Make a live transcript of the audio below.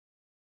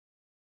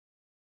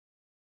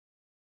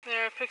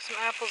There, I picked some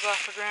apples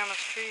off of Grandma's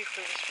tree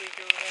for this week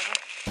or whatever.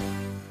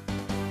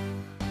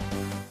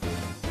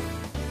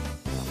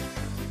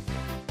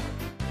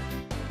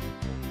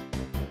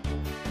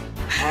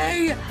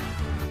 Hey!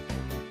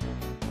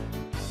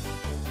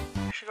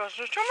 She goes,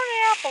 there's too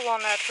many apples on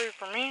that tree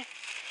for me.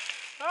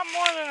 Not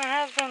more than there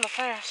has been in the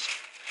past.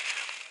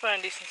 But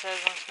a decent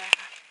sized one snack.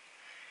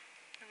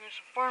 There's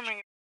some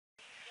farming.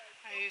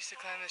 I used to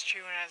climb this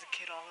tree when I was a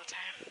kid all the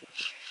time.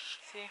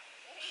 See?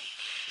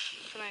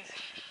 It's nice.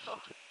 Oh.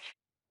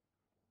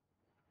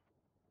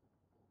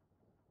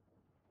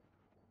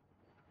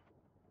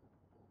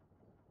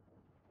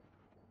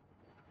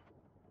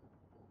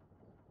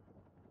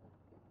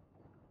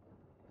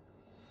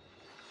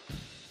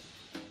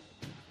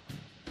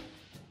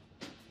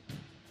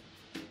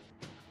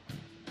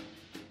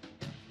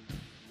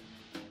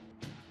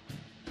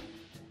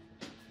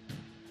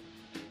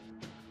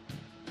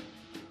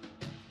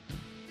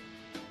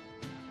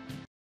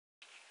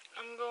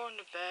 I'm going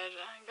to bed.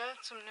 I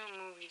got some new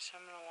movies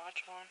I'm gonna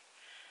watch on.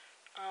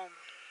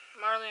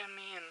 Marley and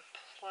Me and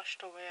Flushed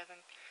Away, I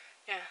think.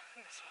 Yeah, I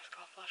think that's what it's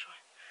called, Flushed Away.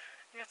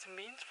 I got some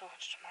beans for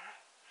lunch tomorrow.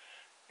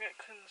 I gotta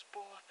clean this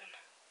bowl up and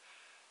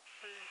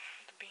put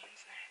the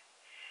beans there.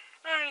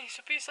 Alrighty, so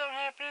peace out and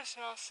happiness,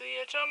 and I'll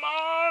see you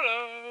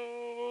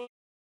tomorrow.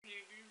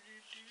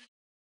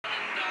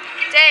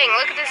 Dang,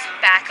 look at this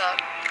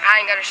backup. I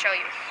ain't gotta show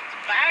you.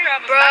 Back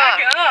up, Bruh.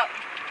 back up.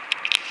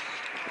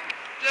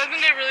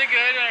 Wasn't it really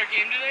good at our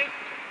game today?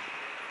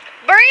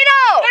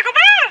 Burrito! Taco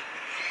Bell!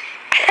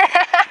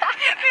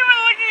 They were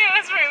looking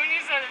at us right when you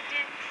said it,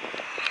 too.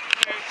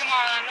 Here, come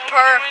on, open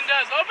your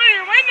windows. Open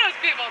your windows,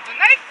 people. It's a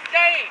nice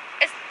day.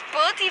 It's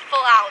beautiful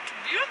out.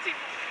 Beautiful.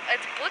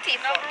 It's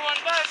beautiful. Number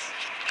one bus.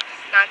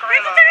 Not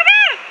Grandma.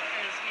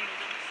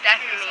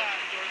 Definitely.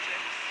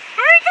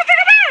 Burrito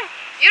Taco Bell!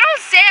 You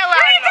don't say it loud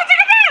Burrito enough.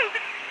 Taco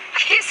Bell!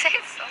 You say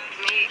it so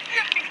mean.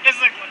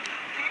 It's like what?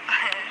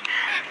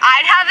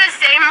 I'd have the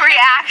same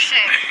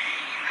reaction.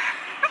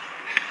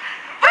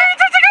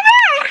 Burrito Taco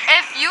Bell!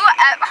 If you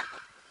ever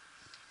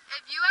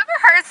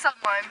heard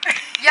someone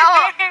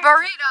yell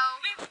burrito,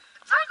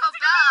 Taco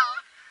Bell,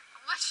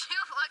 would you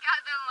look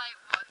at them like,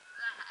 what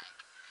the heck?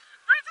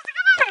 Burrito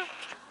Taco Bell!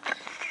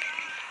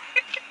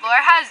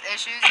 Laura has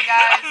issues, you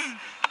guys.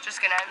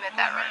 Just gonna admit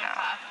that right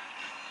now.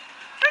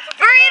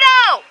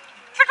 Burrito!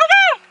 Taco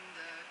Bell!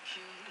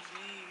 So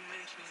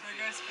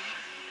you guys speak?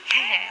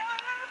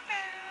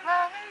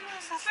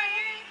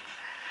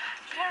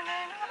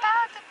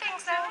 About the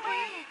things that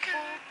we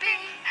could be,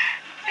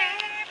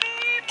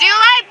 baby. Do you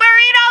like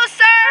burritos,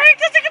 sir?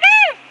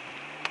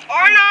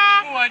 Or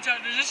no? Watch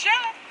out, there's a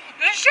shelf.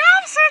 There's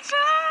shelves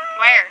outside.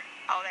 Where?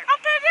 Oh, there.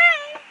 Up and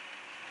down.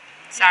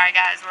 Sorry,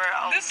 guys, we're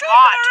a This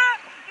lot. Laura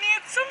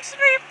needs some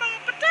sleep,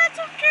 but that's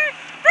okay.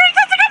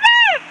 Burrito Taco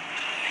Bell!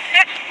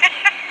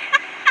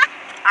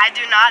 I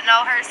do not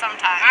know her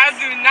sometimes. I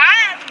do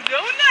not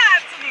know her.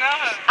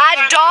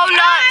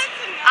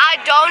 I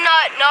do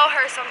not know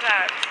her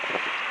sometimes.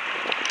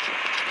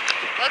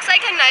 Looks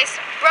like a nice,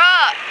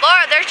 bruh.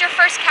 Laura, there's your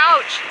first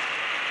couch.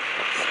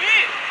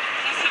 Sweet.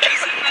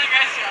 That's in that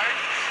guy's yard.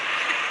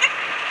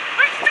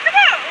 Burrito Taco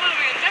Bell. What are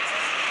we in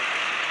Texas?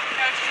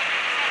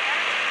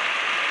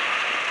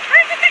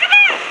 Burrito Taco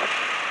Bell.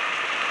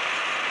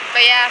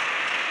 But yeah,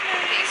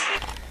 peace.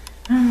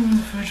 I'm in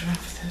the fridge went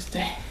for this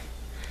day.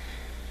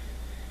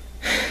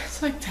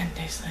 It's like 10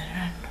 days later.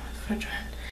 I don't know where the fridge went.